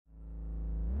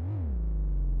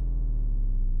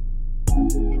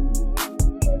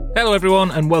Hello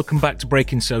everyone and welcome back to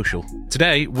Breaking Social.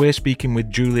 Today we're speaking with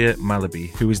Julia Mallaby,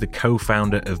 who is the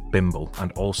co-founder of Bimble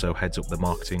and also heads up the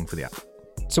marketing for the app.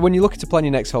 So when you're looking to plan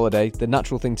your next holiday, the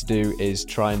natural thing to do is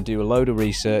try and do a load of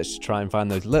research to try and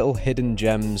find those little hidden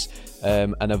gems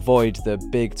and avoid the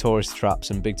big tourist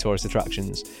traps and big tourist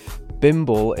attractions.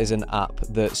 Bimble is an app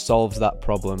that solves that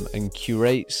problem and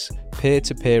curates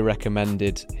peer-to-peer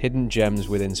recommended hidden gems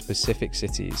within specific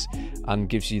cities and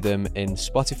gives you them in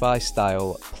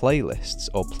Spotify-style playlists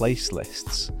or place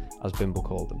lists, as Bimble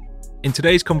called them. In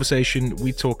today's conversation,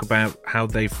 we talk about how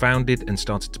they founded and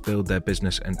started to build their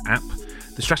business and app,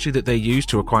 the strategy that they use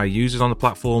to acquire users on the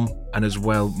platform, and as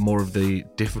well more of the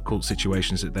difficult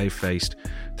situations that they've faced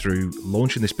through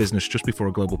launching this business just before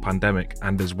a global pandemic,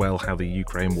 and as well how the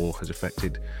Ukraine war has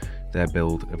affected their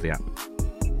build of the app.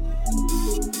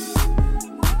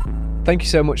 Thank you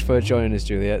so much for joining us,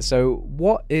 Julia. So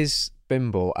what is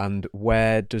Bimble and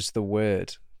where does the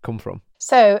word come from?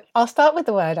 So I'll start with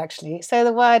the word, actually. So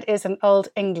the word is an Old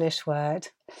English word.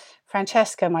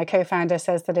 Francesca, my co-founder,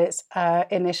 says that it's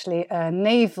initially a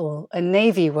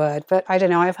Navy word, but I don't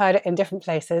know, I've heard it in different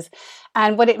places.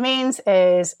 And what it means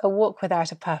is a walk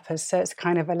without a purpose. So it's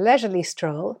kind of a leisurely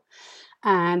stroll.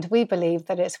 And we believe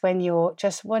that it's when you're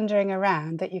just wandering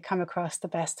around that you come across the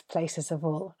best places of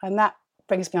all. And that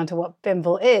brings me on to what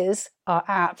Bimble is, our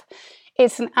app.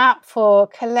 It's an app for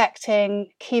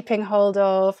collecting, keeping hold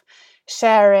of,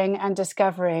 sharing and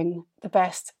discovering the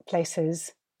best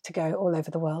places to go all over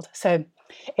the world. So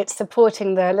it's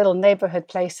supporting the little neighborhood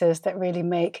places that really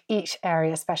make each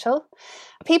area special.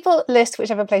 People list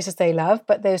whichever places they love,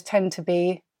 but those tend to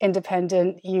be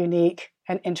independent, unique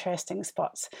and interesting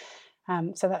spots.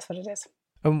 So that's what it is.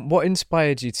 And what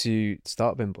inspired you to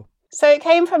start Bimble? So it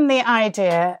came from the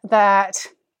idea that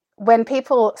when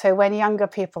younger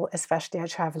people especially are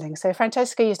traveling. So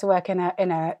Francesca used to work in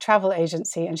a travel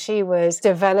agency, and she was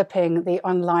developing the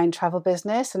online travel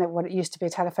business and what it used to be a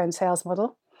telephone sales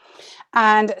model.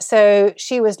 And so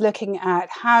she was looking at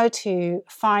how to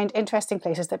find interesting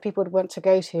places that people would want to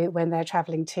go to when they're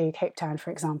traveling to Cape Town,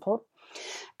 for example.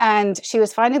 And she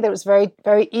was finding that it was very,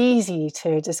 very easy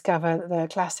to discover the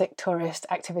classic tourist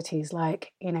activities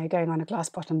like, going on a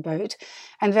glass-bottom boat,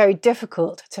 and very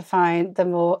difficult to find the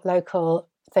more local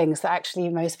things that actually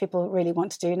most people really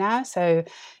want to do now. So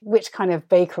which kind of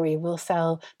bakery will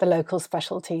sell the local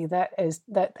specialty that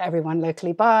everyone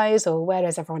locally buys, or where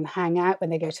does everyone hang out when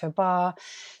they go to a bar?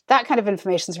 That kind of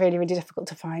information is really, really difficult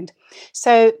to find.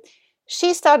 So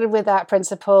she started with that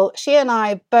principle. She and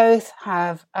I both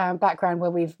have a background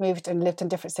where we've moved and lived in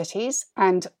different cities,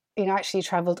 and actually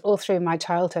travelled all through my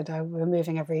childhood. We're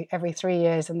moving every 3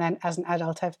 years, and then as an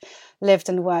adult I've lived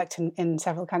and worked in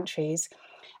several countries.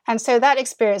 And so that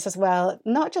experience as well,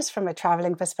 not just from a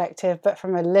travelling perspective, but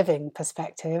from a living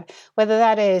perspective, whether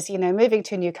that is, moving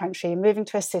to a new country, moving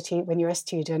to a city when you're a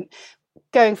student,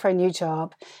 going for a new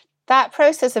job, that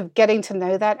process of getting to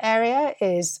know that area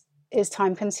is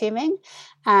time consuming,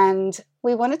 and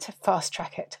we wanted to fast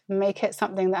track it, make it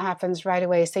something that happens right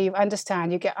away. So you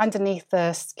get underneath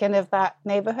the skin of that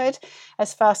neighborhood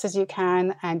as fast as you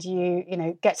can, and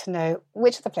you get to know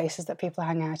which are the places that people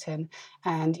hang out in,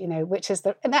 and which is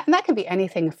and that can be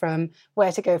anything from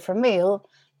where to go for a meal,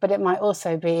 but it might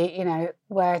also be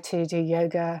where to do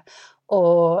yoga,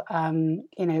 or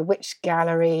which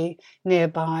gallery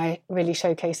nearby really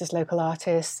showcases local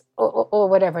artists, or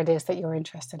whatever it is that you're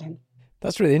interested in.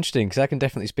 That's really interesting, because I can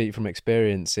definitely speak from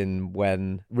experience in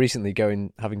when recently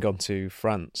having gone to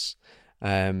France,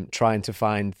 trying to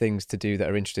find things to do that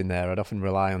are interesting there. I'd often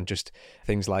rely on just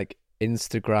things like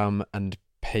Instagram and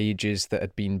pages that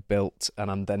had been built, and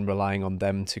I'm then relying on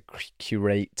them to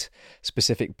curate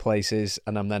specific places,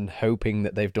 and I'm then hoping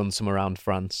that they've done some around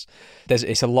France.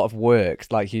 It's a lot of work,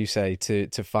 like you say,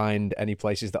 to find any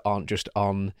places that aren't just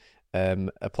on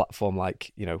a platform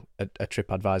like a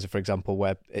TripAdvisor, for example,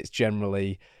 where it's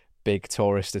generally big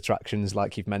tourist attractions,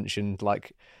 like you've mentioned.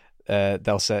 Like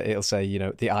it'll say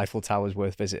the Eiffel Tower is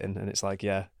worth visiting, and it's like,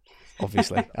 yeah,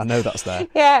 obviously I know that's there.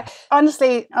 Yeah,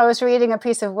 honestly, I was reading a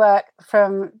piece of work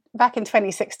from back in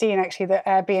 2016 actually that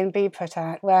Airbnb put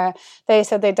out, where they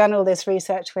said they'd done all this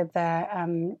research with their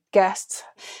guests,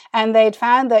 and they'd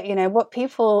found that what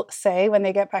people say when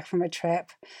they get back from a trip,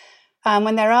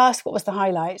 when they're asked what was the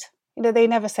highlight, they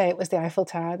never say it was the Eiffel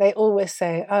Tower. They always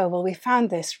say, oh, well, we found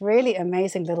this really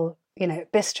amazing little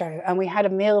bistro, and we had a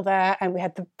meal there and we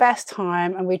had the best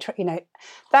time, and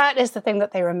that is the thing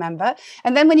that they remember.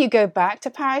 And then when you go back to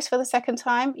Paris for the second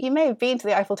time, you may have been to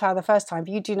the Eiffel Tower the first time,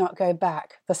 but you do not go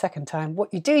back the second time.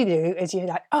 What you do is you're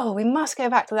like, oh, we must go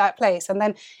back to that place. And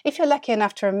then if you're lucky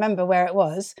enough to remember where it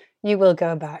was, you will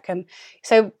go back. And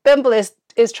so Bimble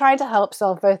is trying to help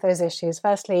solve both those issues.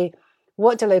 Firstly,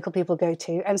 what do local people go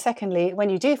to? And secondly, when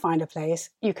you do find a place,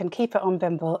 you can keep it on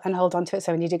Bimble and hold on to it.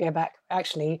 So when you do go back,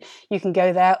 actually, you can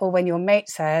go there. Or when your mate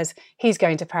says he's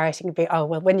going to Paris, you can be, oh,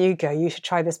 well, when you go, you should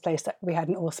try this place that we had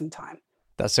an awesome time.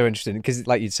 That's so interesting because,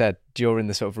 like you said, during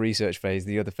the sort of research phase,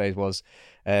 the other phase was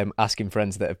asking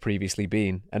friends that have previously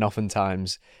been. And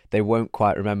oftentimes they won't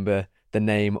quite remember the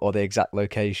name or the exact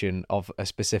location of a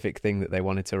specific thing that they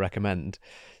wanted to recommend.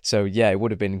 So yeah, it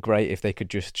would have been great if they could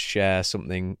just share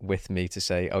something with me to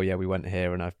say, oh yeah, we went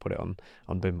here and I've put it on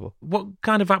Bimble. What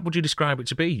kind of app would you describe it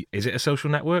to be? Is it a social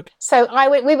network? So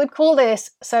we would call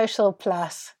this social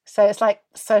plus. So it's like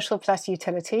social plus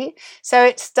utility. So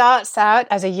it starts out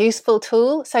as a useful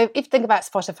tool. So if you think about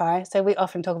Spotify, so we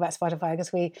often talk about Spotify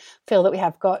because we feel that we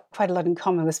have got quite a lot in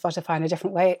common with Spotify in a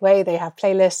different way. They have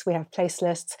playlists, we have place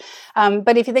lists.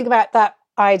 But if you think about that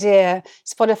idea,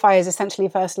 Spotify is essentially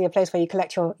firstly a place where you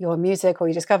collect your music or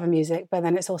you discover music, but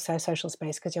then it's also a social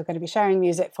space because you're going to be sharing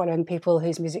music, following people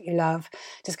whose music you love,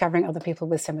 discovering other people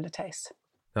with similar tastes.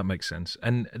 That makes sense.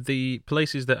 And the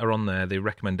places that are on there, the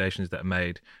recommendations that are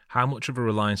made, how much of a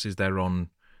reliance is there on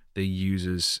the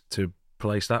users to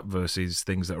place that versus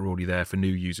things that are already there for new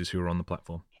users who are on the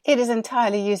platform? It is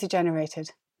entirely user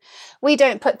generated. We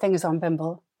don't put things on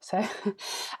Bimble. So,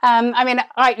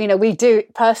 we do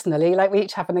personally, like we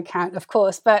each have an account, of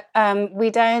course, but we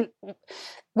don't.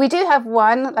 We do have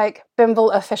one like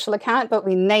Bimble official account, but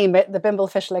we name it the Bimble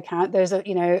official account. Those are,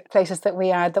 places that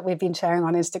we add that we've been sharing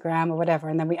on Instagram or whatever,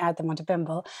 and then we add them onto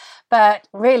Bimble. But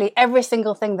really, every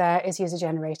single thing there is user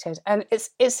generated, and it's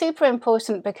super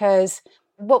important because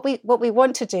what we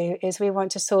want to do is we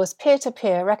want to source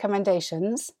peer-to-peer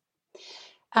recommendations.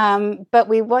 But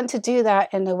we want to do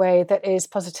that in a way that is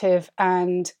positive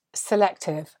and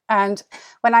selective. And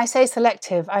when I say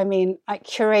selective, I mean like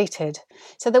curated.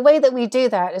 So the way that we do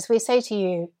that is we say to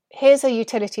you, here's a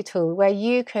utility tool where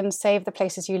you can save the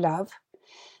places you love.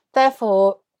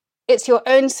 Therefore, it's your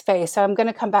own space. So I'm going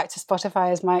to come back to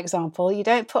Spotify as my example. You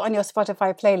don't put on your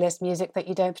Spotify playlist music that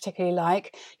you don't particularly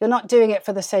like. You're not doing it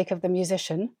for the sake of the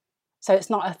musician. So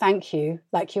it's not a thank you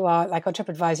like you are, like on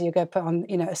TripAdvisor, you go put on,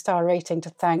 a star rating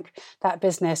to thank that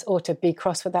business or to be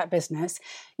cross with that business.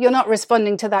 You're not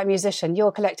responding to that musician.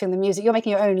 You're collecting the music. You're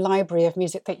making your own library of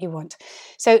music that you want.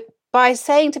 So by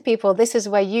saying to people, this is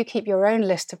where you keep your own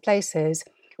list of places,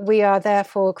 we are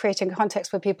therefore creating a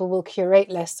context where people will curate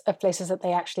lists of places that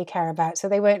they actually care about. So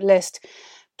they won't list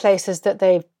places that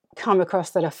they've come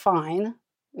across that are fine.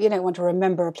 You don't want to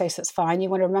remember a place that's fine. You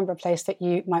want to remember a place that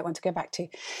you might want to go back to.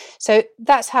 So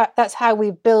that's how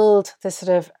we build the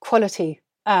sort of quality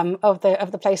of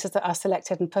the places that are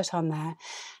selected and put on there.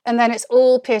 And then it's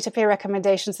all peer-to-peer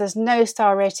recommendations. There's no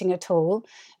star rating at all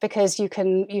because you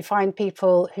find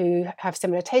people who have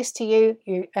similar taste to you,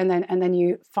 and then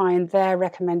you find their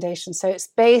recommendations. So it's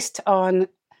based on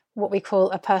what we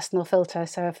call a personal filter.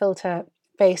 So a filter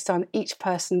based on each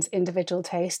person's individual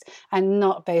taste and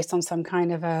not based on some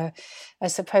kind of a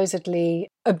supposedly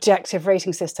objective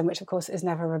rating system, which of course is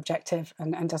never objective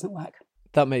and doesn't work.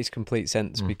 That makes complete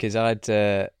sense because I'd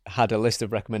had a list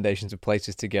of recommendations of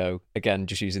places to go, again,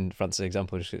 just using France's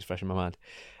example, just because it's fresh in my mind,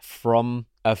 from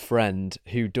a friend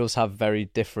who does have very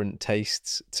different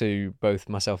tastes to both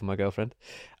myself and my girlfriend.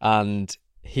 And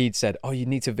he'd said, oh, you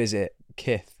need to visit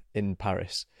Kith in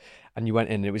Paris. And you went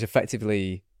in and it was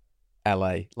effectively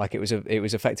LA, like it was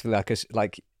effectively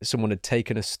like someone had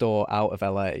taken a store out of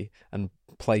LA and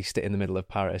placed it in the middle of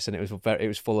Paris, and it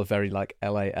was full of very like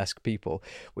LA-esque people,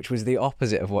 which was the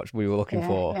opposite of what we were looking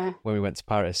for when we went to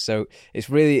Paris. So it's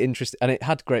really interesting, and it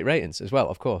had great ratings as well,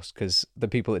 of course, because the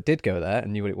people that did go there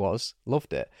and knew what it was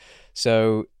loved it.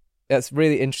 So that's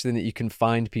really interesting that you can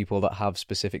find people that have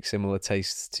specific similar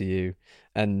tastes to you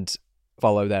and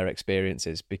follow their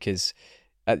experiences, because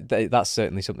that's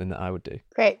certainly something that I would do.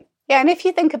 Great. Yeah, and if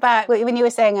you think about when you were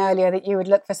saying earlier that you would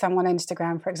look for someone on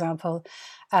Instagram, for example,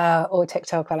 or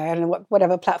TikTok, or I don't know,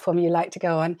 whatever platform you like to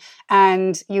go on,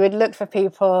 and you would look for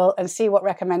people and see what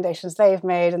recommendations they've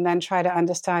made and then try to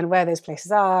understand where those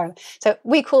places are. So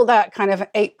we call that kind of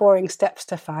 8 boring steps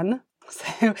to fun.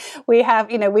 So we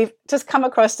have, we've just come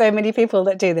across so many people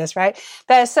that do this, right?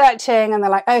 They're searching and they're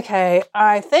like, okay,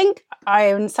 I think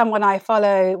someone I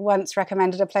follow once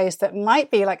recommended a place that might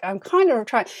be like, I'm kind of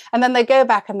trying. And then they go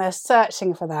back and they're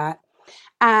searching for that.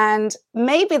 And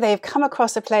maybe they've come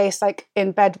across a place like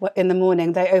in bed in the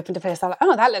morning, they opened a place, they're like,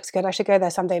 oh, that looks good, I should go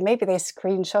there someday. Maybe they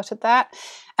screenshotted that,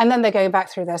 and then they're going back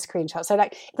through their screenshots. So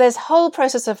like there's a whole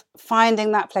process of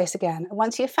finding that place again.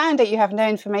 Once you've found it, you have no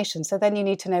information. So then you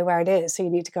need to know where it is. So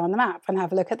you need to go on the map and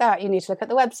have a look at that. You need to look at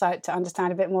the website to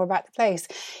understand a bit more about the place.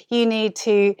 You need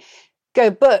to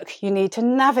go book, you need to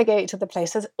navigate to the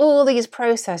place. There's all these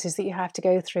processes that you have to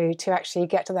go through to actually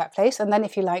get to that place. And then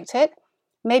if you liked it,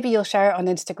 maybe you'll share it on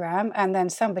Instagram, and then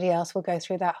somebody else will go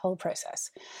through that whole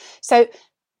process. So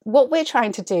what we're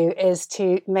trying to do is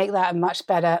to make that a much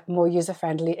better, more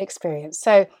user-friendly experience.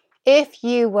 So if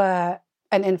you were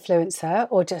an influencer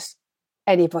or just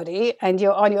anybody, and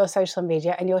you're on your social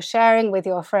media and you're sharing with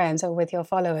your friends or with your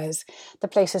followers the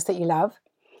places that you love,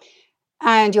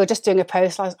 and you're just doing a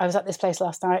post, I was at this place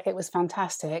last night, it was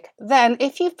fantastic. Then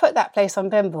if you've put that place on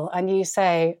Bimble and you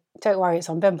say, don't worry, it's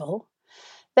on Bimble,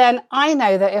 then I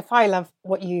know that if I love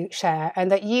what you share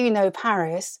and that you know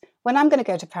Paris, when I'm going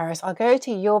to go to Paris, I'll go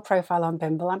to your profile on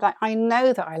Bimble. I'm like, I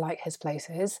know that I like his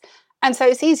places. And so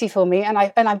it's easy for me. And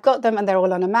I've got them, and they're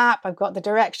all on a map. I've got the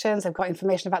directions. I've got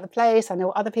information about the place. I know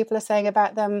what other people are saying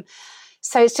about them.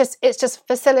 So it just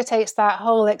facilitates that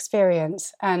whole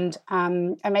experience, and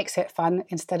it makes it fun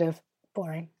instead of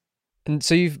boring. And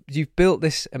so you've built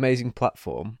this amazing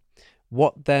platform.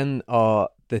 What then are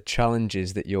the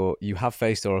challenges that you have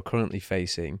faced or are currently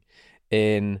facing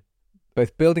in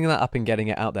both building that app and getting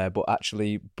it out there, but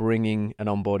actually bringing and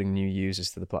onboarding new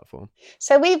users to the platform?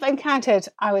 So we've encountered,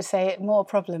 I would say, more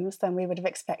problems than we would have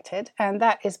expected. And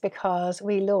that is because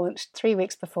we launched 3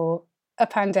 weeks before a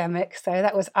pandemic. So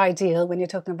that was ideal when you're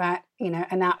talking about,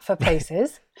 an app for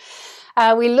places.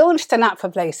 We launched an app for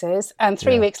places, and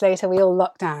 3 weeks later, we all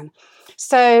locked down.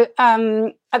 So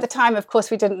at the time, of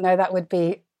course, we didn't know that would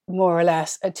be more or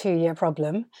less a 2-year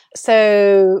problem.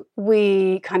 So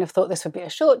we kind of thought this would be a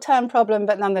short-term problem,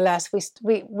 but nonetheless, we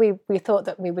thought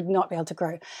that we would not be able to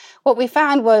grow. What we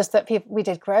found was that we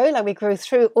did grow. Like, we grew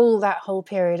through all that whole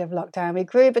period of lockdown. We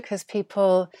grew because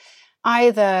people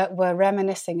either were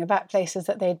reminiscing about places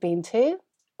that they'd been to,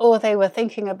 or they were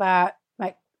thinking about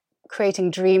like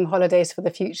creating dream holidays for the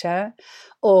future,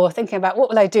 or thinking about what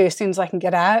will I do as soon as I can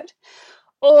get out.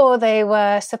 Or they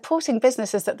were supporting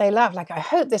businesses that they love. Like, I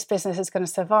hope this business is going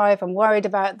to survive. I'm worried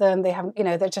about them. They haven't,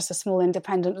 they're just a small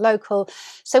independent local.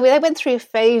 So they went through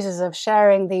phases of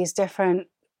sharing these different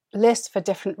lists for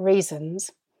different reasons.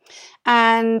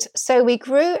 And so we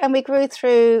grew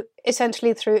through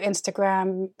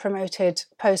Instagram, promoted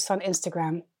posts on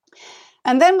Instagram.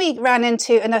 And then we ran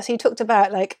into, and so you talked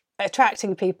about like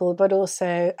attracting people, but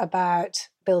also about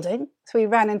building. So we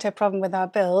ran into a problem with our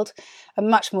build, a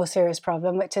much more serious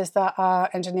problem, which is that our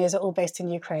engineers are all based in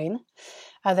Ukraine.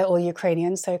 They're all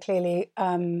Ukrainians. So clearly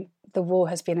the war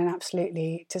has been an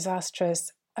absolutely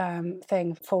disastrous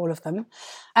thing for all of them.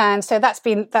 And so that's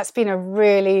been a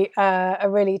really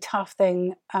tough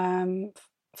thing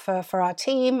for our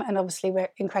team. And obviously we're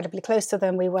incredibly close to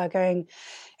them. We were going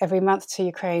every month to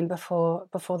Ukraine before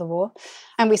the war,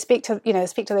 and we speak to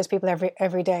those people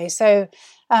every day. So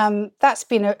that's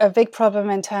been a big problem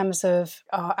in terms of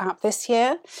our app this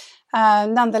year.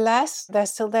 Nonetheless,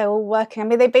 they're all working. I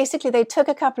mean, they took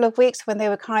a couple of weeks when they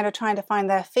were kind of trying to find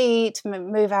their feet,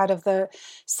 move out of the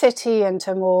city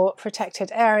into more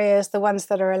protected areas. The ones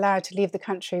that are allowed to leave the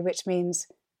country, which means,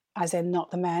 as in not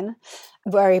the men,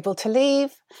 were able to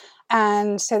leave.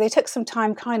 And so they took some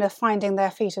time kind of finding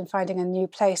their feet and finding a new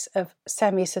place of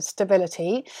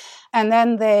semi-stability. And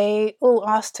then they all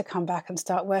asked to come back and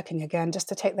start working again, just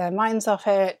to take their minds off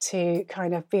it, to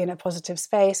kind of be in a positive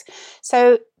space.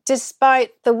 So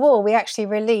despite the war, we actually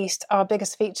released our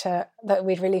biggest feature that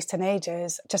we'd released in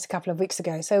ages just a couple of weeks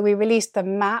ago. So we released the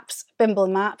maps, Bimble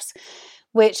Maps,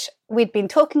 which we'd been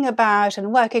talking about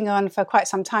and working on for quite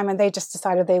some time, and they just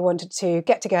decided they wanted to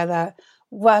get together,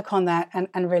 work on that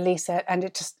and release it. And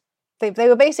it just, they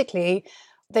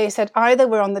said either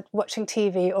we're watching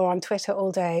TV or on Twitter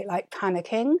all day, like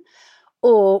panicking,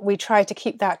 or we try to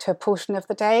keep that to a portion of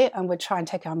the day and we'd try and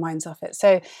take our minds off it.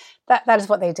 So that is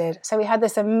what they did. So we had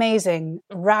this amazing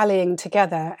rallying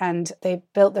together, and they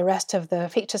built the rest of the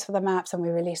features for the maps, and we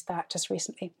released that just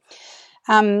recently.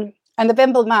 And the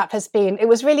Bimble Map it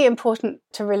was really important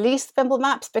to release the Bimble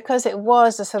Maps because it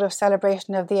was a sort of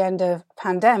celebration of the end of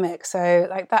pandemic. So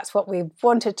like that's what we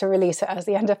wanted to release it as,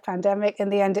 the end of pandemic. In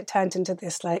the end, it turned into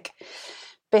this like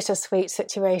bittersweet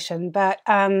situation. But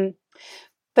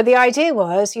the idea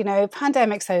was,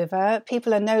 pandemic's over.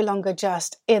 People are no longer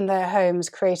just in their homes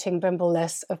creating Bimble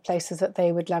lists of places that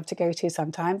they would love to go to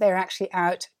sometime. They're actually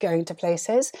out going to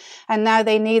places. And now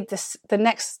they need the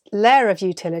next layer of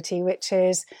utility, which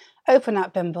is, open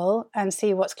up Bimble and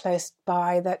see what's close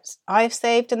by that I've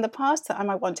saved in the past that I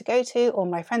might want to go to, or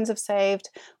my friends have saved,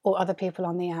 or other people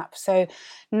on the app. So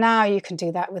now you can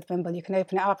do that with Bimble. You can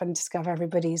open it up and discover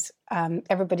everybody's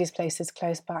places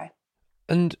close by.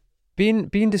 And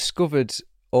being discovered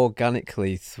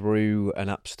organically through an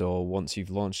app store once you've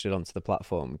launched it onto the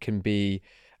platform can be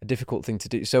a difficult thing to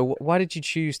do. So why did you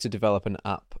choose to develop an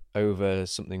app over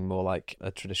something more like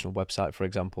a traditional website, for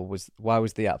example? Why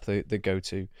was the app the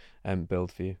go-to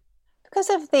build for you? Because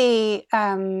of the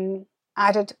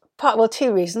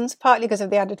two reasons. Partly because of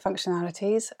the added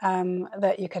functionalities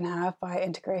that you can have by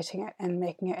integrating it and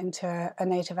making it into a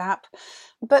native app,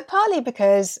 but partly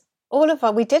because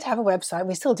we did have a website.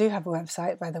 We still do have a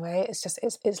website, by the way. It's just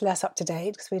it's less up to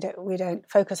date because we don't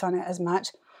focus on it as much.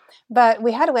 But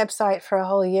we had a website for a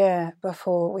whole year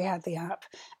before we had the app,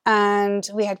 and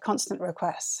we had constant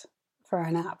requests for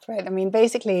an app, right? I mean,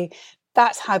 basically,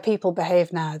 that's how people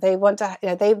behave now. They want to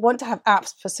have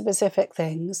apps for specific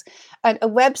things, and a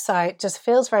website just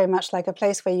feels very much like a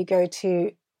place where you go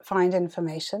to find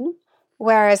information,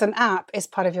 whereas an app is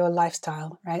part of your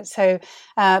lifestyle, right? So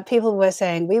people were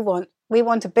saying we want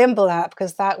a Bimble app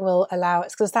because that will allow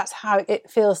us, because that's how it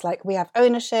feels like we have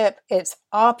ownership. It's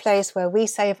our place where we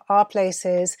save our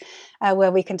places,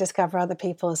 where we can discover other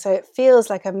people. So it feels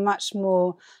like a much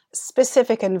more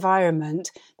specific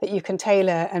environment that you can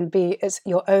tailor and be as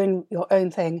your own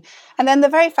thing. And then the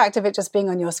very fact of it just being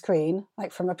on your screen,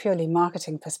 like from a purely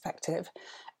marketing perspective,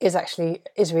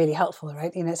 is really helpful,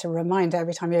 right? You know, it's a reminder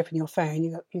every time you open your phone,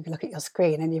 you look at your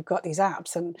screen and you've got these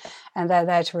apps and they're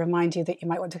there to remind you that you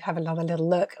might want to have another little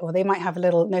look, or they might have a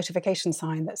little notification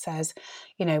sign that says,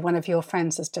 you know, one of your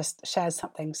friends has just shared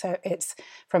something. So it's,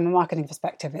 from a marketing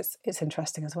perspective, it's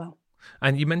interesting as well.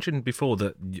 And you mentioned before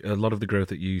that a lot of the growth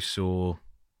that you saw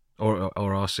or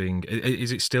are seeing,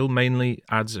 is it still mainly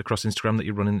ads across Instagram that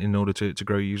you're running in order to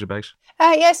grow your user base?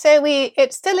 Yeah, so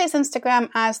it still is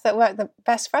Instagram ads that work the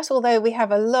best for us, although we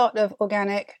have a lot of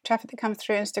organic traffic that comes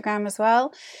through Instagram as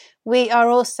well. We are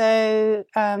also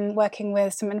working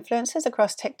with some influencers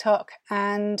across TikTok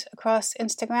and across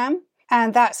Instagram.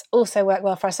 And that's also worked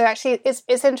well for us. So actually,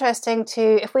 it's interesting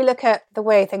if we look at the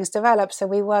way things develop, so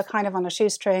we were kind of on a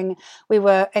shoestring. We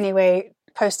were, anyway,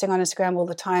 posting on Instagram all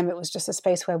the time. It was just a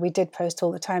space where we did post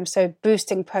all the time. So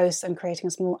boosting posts and creating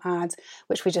small ads,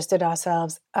 which we just did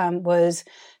ourselves, was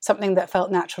something that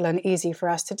felt natural and easy for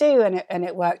us to do. And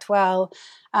it worked well.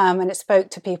 And it spoke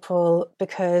to people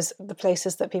because the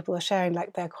places that people are sharing,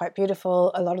 like, they're quite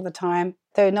beautiful a lot of the time,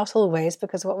 though not always,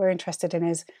 because what we're interested in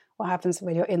is what happens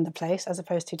when you're in the place as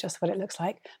opposed to just what it looks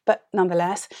like, but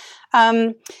nonetheless.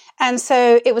 And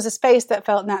so it was a space that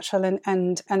felt natural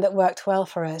and that worked well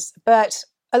for us. But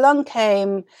along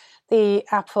came the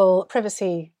Apple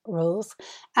privacy rules.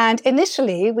 And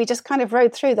initially, we just kind of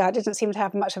rode through that. It didn't seem to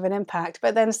have much of an impact.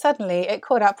 But then suddenly it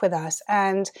caught up with us,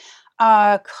 and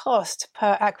our cost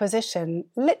per acquisition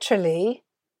literally,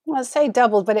 well, say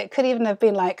doubled, but it could even have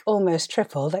been like almost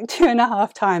tripled, like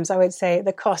 2.5 times, I would say.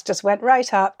 The cost just went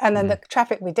right up. And then the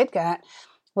traffic we did get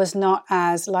was not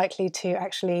as likely to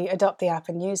actually adopt the app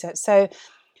and use it. So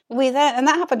and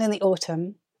that happened in the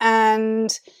autumn.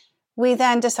 And we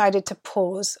then decided to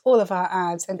pause all of our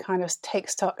ads and kind of take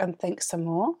stock and think some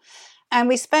more. And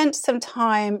we spent some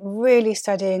time really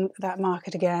studying that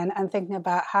market again and thinking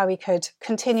about how we could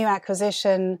continue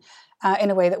acquisition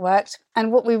in a way that worked.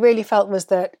 And what we really felt was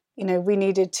that, you know, we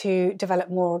needed to develop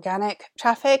more organic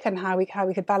traffic and how we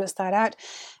could balance that out.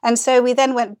 And so we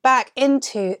then went back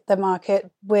into the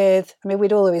market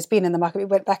we'd always been in the market. We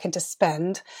went back into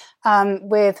spend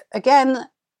with, again,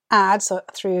 ads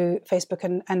through Facebook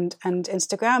and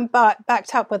Instagram, but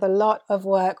backed up with a lot of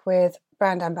work with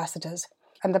brand ambassadors.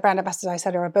 And the brand ambassadors I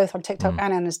said are both on TikTok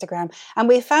and on Instagram. And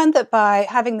we found that by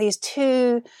having these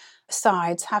two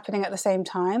sides happening at the same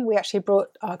time, we actually brought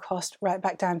our cost right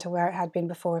back down to where it had been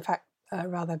before, in fact,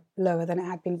 rather lower than it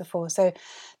had been before. So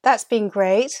that's been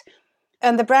great.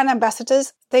 And the brand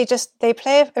ambassadors, they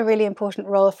play a really important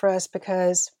role for us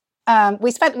because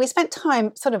we spent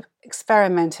time sort of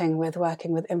experimenting with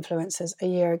working with influencers a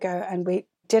year ago, and we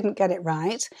didn't get it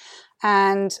right.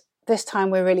 And this time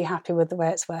we're really happy with the way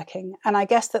it's working. And I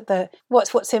guess that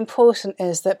what's important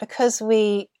is that because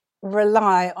we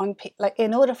rely on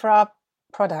in order for our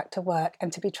product to work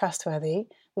and to be trustworthy,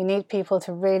 we need people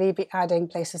to really be adding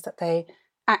places that they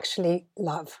actually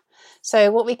love.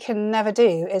 So what we can never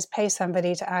do is pay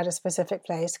somebody to add a specific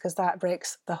place, because that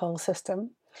breaks the whole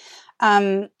system.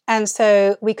 And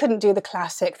so we couldn't do the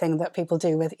classic thing that people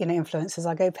do with, you know, influencers.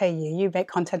 I'll go pay you, you make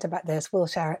content about this, we'll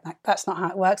share it. Like, that's not how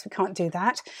it works. We can't do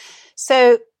that.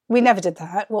 So we never did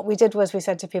that. What we did was we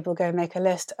said to people, go make a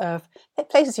list of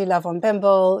places you love on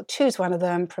Bimble, choose one of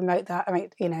them, promote that,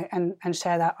 and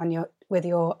share that with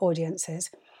your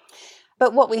audiences.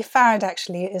 But what we found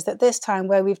actually is that this time,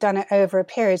 where we've done it over a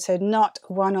period, so not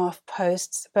one-off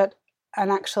posts, but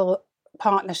an actual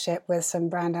partnership with some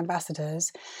brand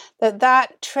ambassadors,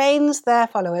 that trains their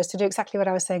followers to do exactly what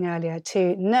I was saying earlier,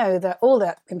 to know that all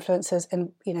the influencers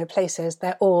in places,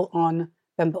 they're all on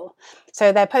Bimble.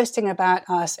 So they're posting about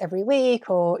us every week,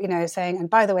 or saying, and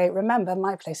by the way, remember,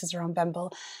 my places are on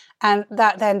Bimble. And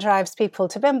that then drives people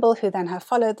to Bimble, who then have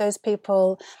followed those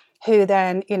people, who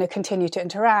then continue to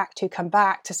interact, who come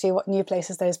back to see what new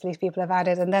places those people have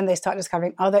added, and then they start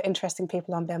discovering other interesting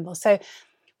people on Bimble. So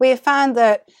we have found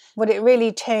that what it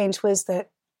really changed was that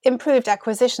improved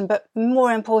acquisition, but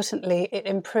more importantly, it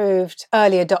improved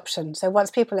early adoption. So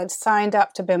once people had signed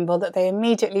up to Bimble, that they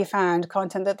immediately found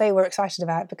content that they were excited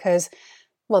about because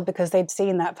they'd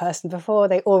seen that person before,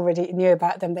 they already knew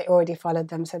about them, they already followed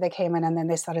them. So they came in and then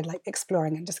they started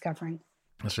exploring and discovering.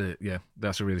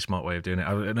 That's a really smart way of doing it.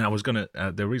 I was going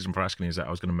to, the reason for asking is that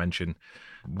I was going to mention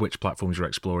which platforms you're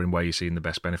exploring, where you're seeing the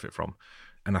best benefit from.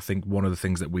 And I think one of the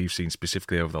things that we've seen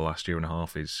specifically over the last year and a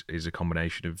half is a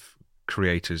combination of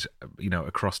creators,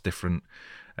 across different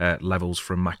levels,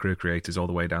 from macro creators all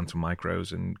the way down to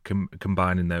micros, and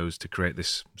combining those to create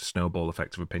this snowball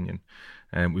effect of opinion.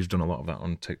 We've done a lot of that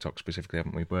on TikTok specifically,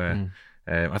 haven't we? Where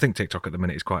I think TikTok at the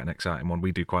minute is quite an exciting one.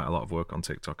 We do quite a lot of work on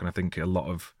TikTok, and I think a lot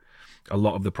of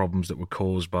the problems that were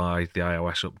caused by the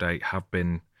iOS update have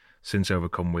been since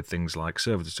overcome with things like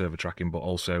server-to-server tracking, but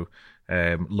also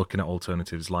looking at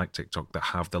alternatives like TikTok that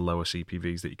have the lower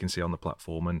CPVs that you can see on the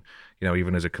platform, and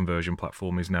even as a conversion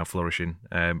platform is now flourishing,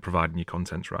 providing your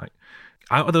content's right.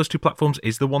 Out of those two platforms,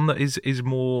 is the one that is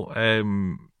more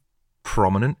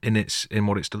prominent in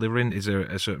what it's delivering? Is there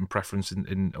a certain preference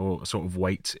in or a sort of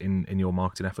weight in your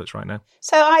marketing efforts right now?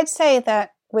 So I'd say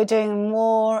that we're doing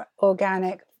more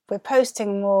organic. We're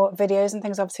posting more videos and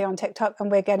things, obviously, on TikTok, and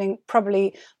we're getting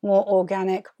probably more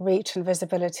organic reach and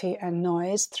visibility and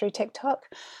noise through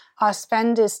TikTok. Our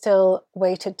spend is still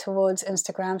weighted towards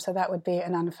Instagram, so that would be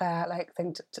an unfair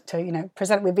thing to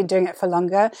present. We've been doing it for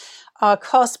longer. Our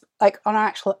cost, on our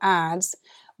actual ads,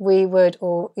 we would,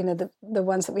 or the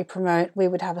ones that we promote, we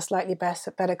would have a slightly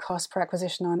better cost per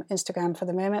acquisition on Instagram for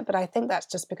the moment. But I think that's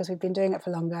just because we've been doing it for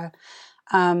longer.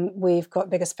 We've got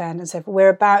bigger spend, and so we're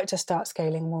about to start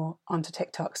scaling more onto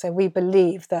TikTok. So we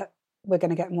believe that we're going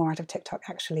to get more out of TikTok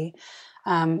actually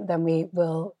than we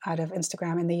will out of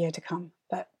Instagram in the year to come.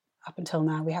 But up until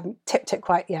now, we haven't tipped it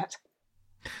quite yet.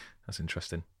 That's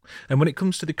interesting. And when it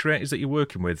comes to the creators that you're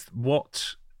working with,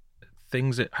 what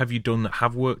things that have you done that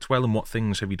have worked well, and what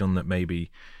things have you done that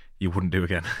maybe you wouldn't do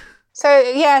again? So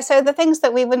the things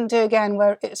that we wouldn't do again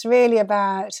it's really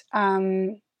about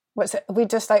we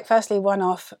just firstly,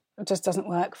 one-off just doesn't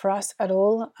work for us at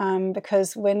all,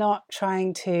 because we're not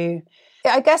trying to,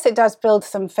 I guess it does build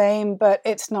some fame, but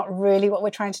it's not really what we're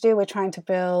trying to do. We're trying to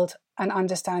build an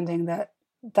understanding that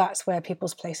that's where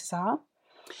people's places are.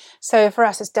 So for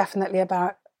us, it's definitely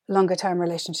about longer term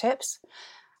relationships.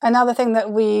 Another thing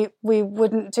that we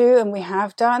wouldn't do, and we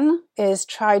have done, is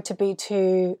try to be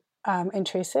too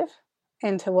intrusive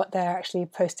into what they're actually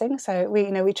posting. So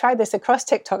we tried this across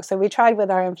TikTok. So we tried with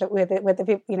our with the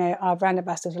people, our brand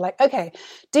ambassadors. We're like, okay,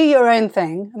 do your own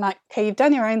thing. I'm like, okay, you've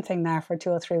done your own thing now for 2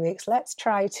 or 3 weeks. Let's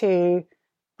try to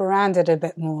brand it a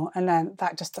bit more, and then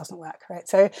that just doesn't work, right?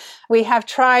 So we have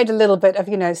tried a little bit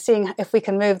of seeing if we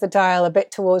can move the dial a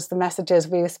bit towards the messages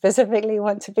we specifically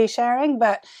want to be sharing,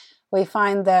 but we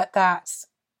find that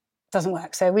doesn't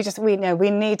work. So we know we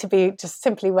need to be just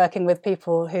simply working with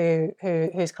people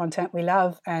whose content we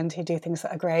love and who do things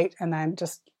that are great, and then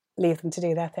just leave them to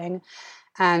do their thing.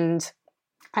 And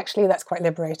actually, that's quite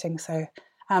liberating. So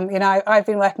I've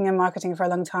been working in marketing for a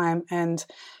long time, and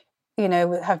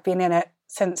have been in it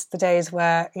since the days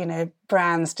where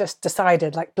brands just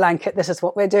decided blanket, this is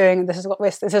what we're doing, this is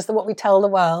what we tell the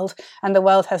world, and the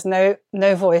world has no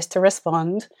voice to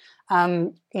respond.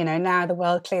 Now the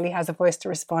world clearly has a voice to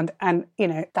respond, and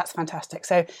that's fantastic.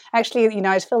 So actually,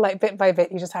 I just feel like bit by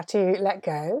bit you just have to let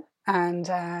go, and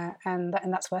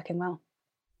that's working well.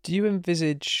 Do you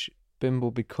envisage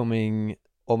Bimble becoming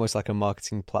almost like a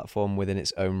marketing platform within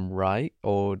its own right,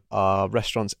 or are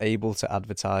restaurants able to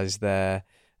advertise their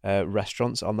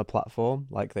restaurants on the platform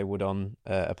like they would on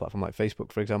a platform like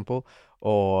Facebook, for example?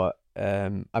 Or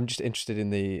I'm just interested in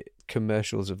the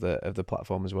commercials of the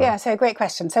platform as well. Yeah, so great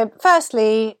question. So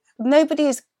firstly,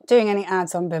 nobody's doing any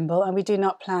ads on Bimble, and we do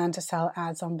not plan to sell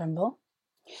ads on Bimble.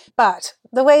 But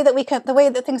the way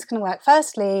that things can work.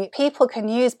 Firstly, people can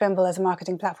use Bimble as a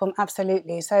marketing platform,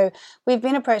 absolutely. So we've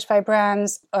been approached by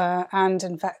brands and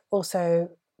in fact also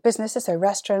businesses, so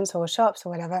restaurants or shops or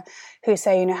whatever, who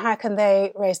say, how can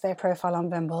they raise their profile on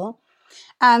Bimble?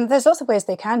 And there's lots of ways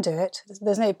they can do it.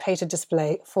 There's no pay to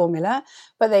display formula,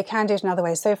 but they can do it in other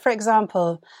ways. So, for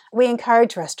example, we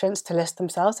encourage restaurants to list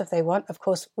themselves if they want. Of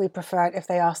course, we prefer it if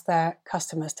they ask their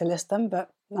customers to list them, but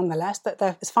nonetheless,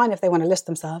 it's fine if they want to list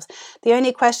themselves. The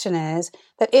only question is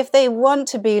that if they want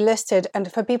to be listed and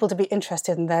for people to be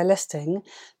interested in their listing,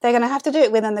 they're going to have to do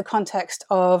it within the context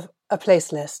of a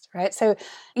place list, right? So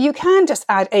you can just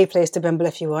add a place to Bimble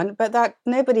if you want, but that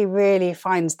nobody really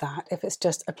finds that if it's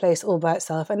just a place all by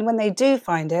itself. And when they do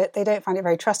find it, they don't find it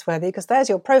very trustworthy because there's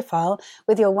your profile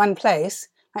with your one place.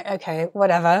 Like, okay,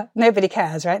 whatever, nobody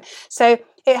cares, right? So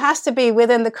it has to be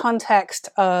within the context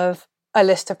of a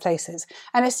list of places.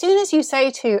 And as soon as you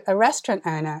say to a restaurant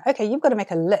owner, okay, you've got to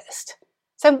make a list.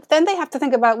 So then they have to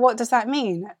think about, what does that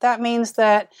mean? That means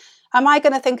that, am I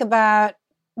going to think about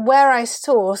where I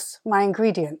source my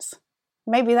ingredients?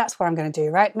 Maybe that's what I'm going to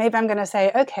do, right? Maybe I'm going to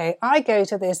say, okay, I go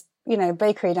to this,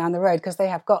 bakery down the road because they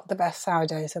have got the best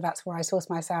sourdough. So that's where I source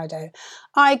my sourdough.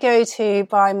 I go to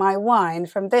buy my wine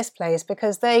from this place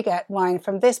because they get wine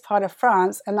from this part of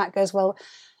France. And that goes well.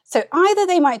 So either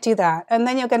they might do that, and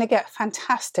then you're going to get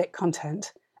fantastic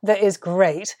content that is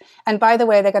great. And by the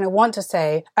way, they're going to want to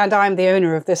say, and I'm the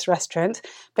owner of this restaurant,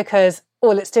 because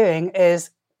all it's doing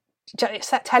is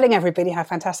telling everybody how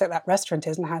fantastic that restaurant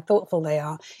is and how thoughtful they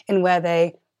are in where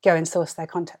they go and source their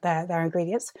content, their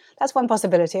ingredients. That's one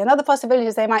possibility. Another possibility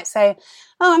is they might say,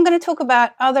 oh, I'm going to talk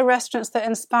about other restaurants that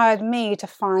inspired me to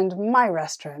find my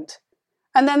restaurant.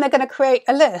 And then they're going to create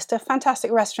a list of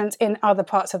fantastic restaurants in other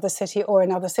parts of the city or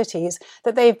in other cities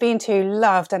that they've been to,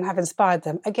 loved, and have inspired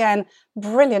them. Again,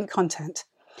 brilliant content.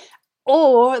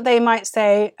 Or they might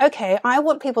say, okay, I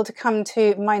want people to come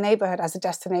to my neighborhood as a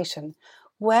destination.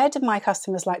 Where do my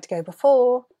customers like to go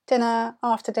before dinner,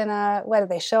 after dinner? Where do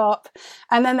they shop?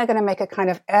 And then they're going to make a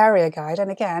kind of area guide. And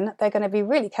again, they're going to be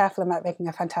really careful about making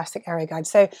a fantastic area guide.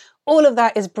 So all of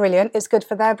that is brilliant. It's good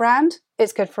for their brand.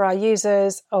 It's good for our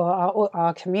users or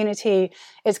our community.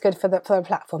 It's good for the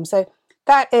platform. So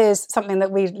that is something that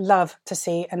we love to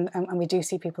see and we do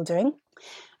see people doing.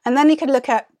 And then you could look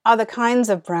at other kinds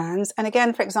of brands. And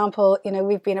again, for example,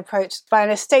 we've been approached by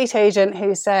an estate agent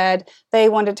who said they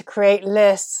wanted to create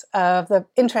lists of the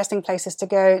interesting places to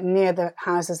go near the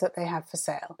houses that they have for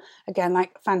sale. Again,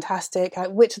 like fantastic,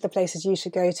 which are the places you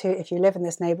should go to if you live in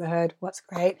this neighborhood, what's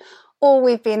great. Or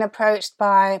we've been approached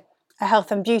by a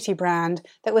health and beauty brand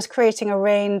that was creating a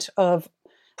range of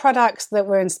products that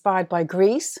were inspired by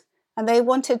Greece. And they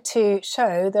wanted to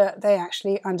show that they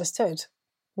actually understood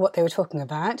what they were talking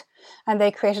about. And they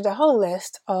created a whole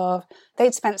list of,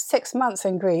 they'd spent 6 months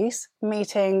in Greece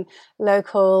meeting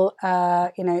local,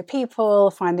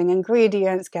 people, finding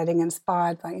ingredients, getting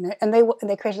inspired by, and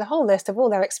they created a whole list of all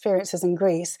their experiences in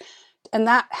Greece. And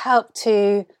that helped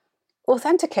to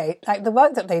authenticate the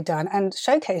work that they'd done and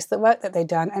showcase the work that they'd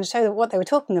done and show that what they were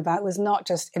talking about was not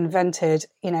just invented,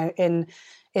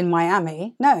 in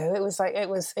Miami. No, it was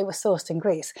sourced in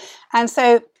Greece. And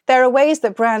so there are ways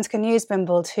that brands can use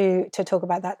Bimble to talk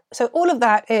about that. So all of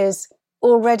that is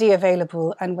already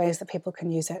available and ways that people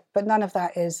can use it, but none of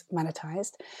that is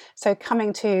monetized. So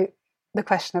coming to the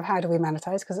question of how do we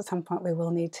monetize, because at some point we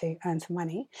will need to earn some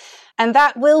money. And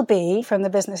that will be from the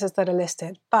businesses that are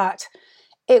listed, but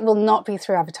it will not be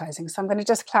through advertising. So I'm going to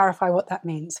just clarify what that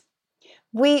means.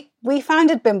 We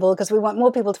founded Bimble because we want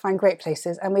more people to find great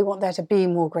places and we want there to be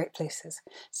more great places.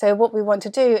 So what we want to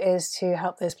do is to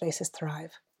help those places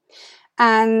thrive.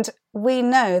 And we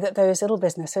know that those little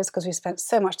businesses, because we spent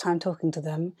so much time talking to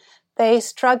them, they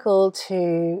struggle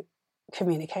to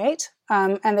communicate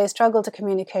and they struggle to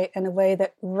communicate in a way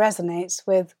that resonates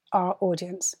with our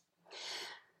audience.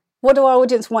 What do our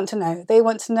audience want to know? They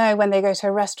want to know when they go to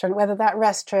a restaurant, whether that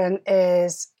restaurant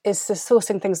is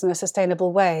sourcing things in a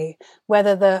sustainable way, why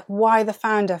the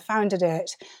founder founded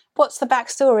it, what's the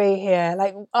backstory here,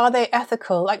 are they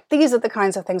ethical? These are the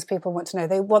kinds of things people want to know.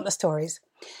 They want the stories.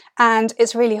 And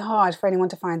it's really hard for anyone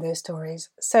to find those stories.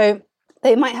 So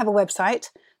they might have a website.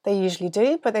 They usually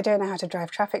do, but they don't know how to drive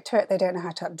traffic to it. They don't know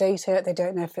how to update it. They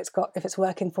don't know if it's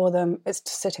working for them. It's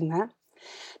just sitting there.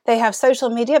 They have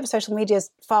social media, but social media is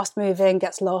fast moving,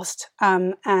 gets lost,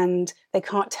 and they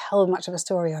can't tell much of a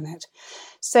story on it.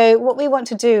 So what we want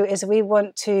to do is we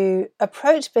want to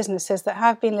approach businesses that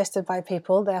have been listed by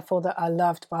people, therefore that are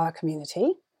loved by our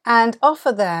community, and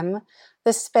offer them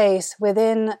the space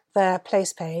within their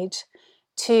place page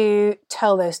to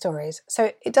tell those stories.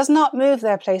 So it does not move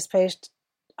their place page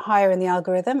higher in the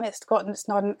algorithm. It's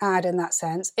not an ad in that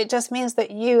sense. It just means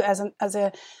that you, as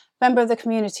a member of the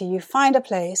community, you find a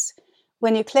place.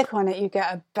 When you click on it, you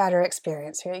get a better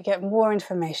experience. You get more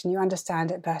information, you understand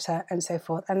it better, and so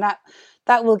forth. And that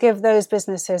will give those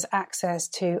businesses access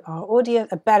to our audience,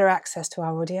 a better access to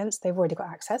our audience. They've already got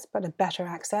access, but a better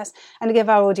access, and to give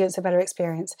our audience a better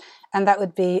experience. And that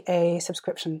would be a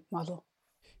subscription model.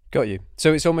 Got you.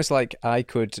 So it's almost like I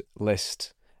could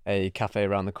list a cafe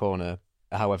around the corner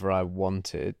however I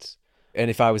wanted. And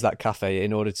if I was that cafe,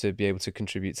 in order to be able to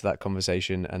contribute to that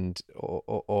conversation and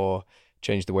or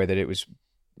change the way that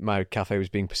my cafe was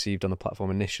being perceived on the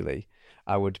platform initially,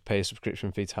 I would pay a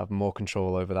subscription fee to have more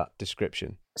control over that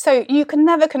description. So you can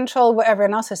never control what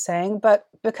everyone else is saying, but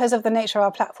because of the nature of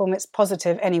our platform, it's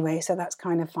positive anyway, so that's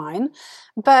kind of fine.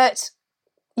 But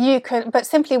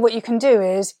simply what you can do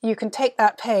is you can take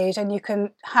that page and you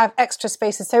can have extra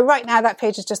spaces. So right now that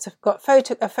page has just got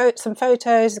some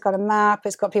photos, it's got a map,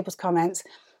 it's got people's comments,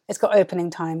 it's got opening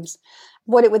times.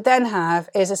 What it would then have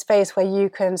is a space where you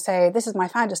can say, this is my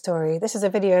founder story, this is a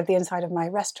video of the inside of my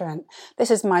restaurant, this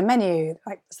is my menu,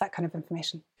 like it's that kind of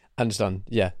information. Understand?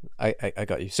 Yeah, I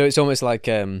got you. So it's almost like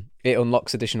it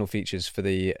unlocks additional features for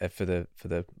the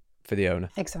owner.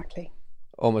 Exactly.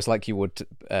 Almost like you would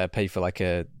pay for like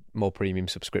a more premium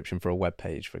subscription for a web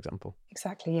page, for example.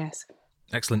 Exactly. Yes.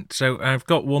 Excellent. So I've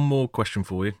got one more question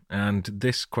for you, and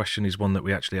this question is one that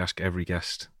we actually ask every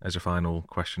guest as a final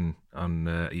question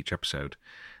on each episode,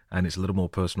 and it's a little more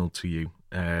personal to you.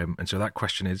 And so that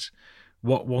question is,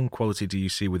 what one quality do you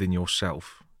see within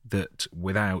yourself that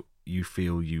without you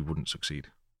feel you wouldn't succeed?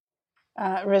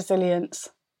 Resilience,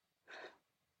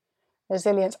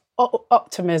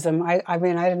 optimism. I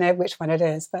mean, I don't know which one it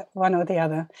is, but one or the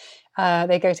other.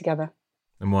 They go together.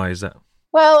 And why is that?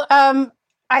 Well,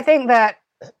 I think that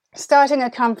starting a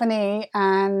company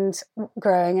and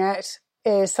growing it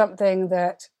is something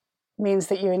that means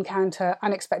that you encounter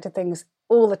unexpected things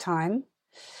all the time.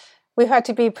 We've had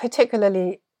to be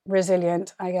particularly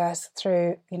resilient, I guess,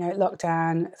 through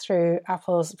lockdown, through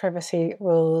Apple's privacy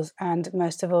rules, and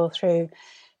most of all through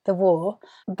the war.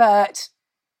 But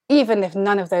even if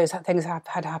none of those things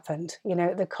had happened,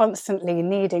 the constantly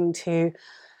needing to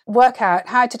work out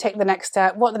how to take the next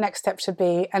step, what the next step should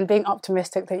be, and being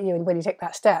optimistic that when you take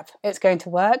that step, it's going to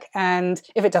work. And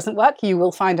if it doesn't work, you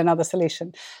will find another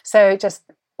solution. So just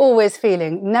always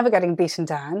feeling, never getting beaten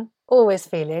down, always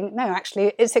feeling, no,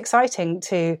 actually, it's exciting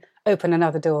to open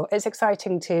another door. It's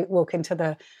exciting to walk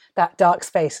into that dark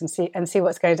space and see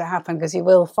what's going to happen, because you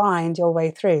will find your way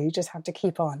through. You just have to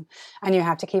keep on. And you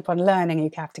have to keep on learning.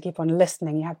 You have to keep on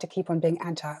listening. You have to keep on being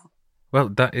agile. Well,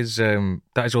 that is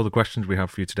all the questions we have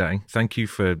for you today. Thank you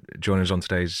for joining us on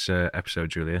today's episode,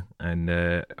 Julia, and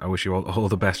I wish you all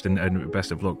the best and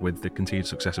best of luck with the continued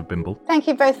success of Bimble. Thank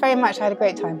you both very much. I had a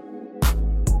great time.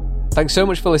 Thanks so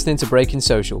much for listening to Breaking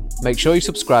Social. Make sure you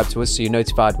subscribe to us so you're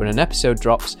notified when an episode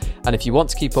drops, and if you want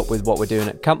to keep up with what we're doing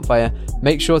at Campfire,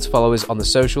 make sure to follow us on the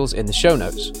socials in the show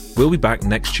notes. We'll be back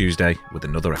next Tuesday with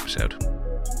another episode.